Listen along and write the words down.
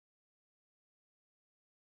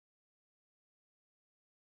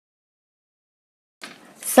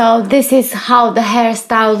So this is how the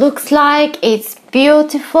hairstyle looks like. It's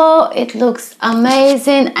beautiful, it looks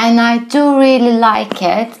amazing, and I do really like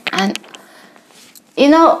it. And you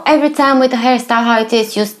know, every time with the hairstyle how it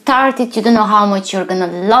is, you start it, you don't know how much you're gonna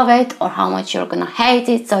love it or how much you're gonna hate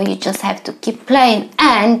it, so you just have to keep playing.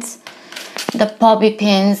 And the bobby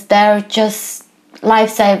pins, they're just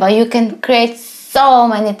lifesaver. You can create so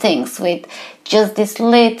many things with just these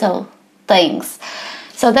little things.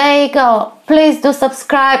 So there you go. Please do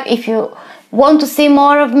subscribe if you want to see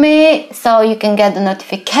more of me, so you can get the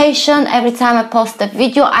notification every time I post a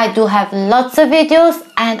video. I do have lots of videos,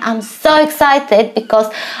 and I'm so excited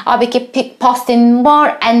because I'll be keep posting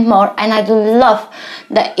more and more, and I do love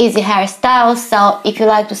the easy hairstyles. So if you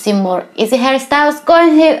like to see more easy hairstyles, go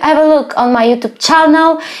and have a look on my YouTube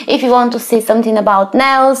channel. If you want to see something about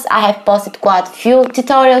nails, I have posted quite a few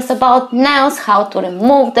tutorials about nails, how to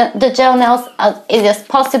remove the gel nails as easy as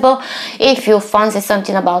possible. If you fancy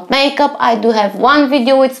something about makeup, I do have one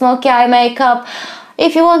video with smoky eye makeup.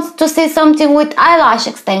 If you want to see something with eyelash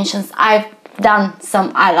extensions, I've done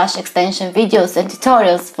some eyelash extension videos and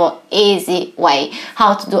tutorials for easy way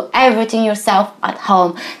how to do everything yourself at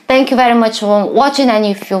home. Thank you very much for watching, and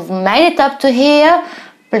if you've made it up to here,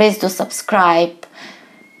 please do subscribe.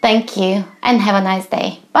 Thank you and have a nice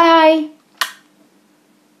day. Bye.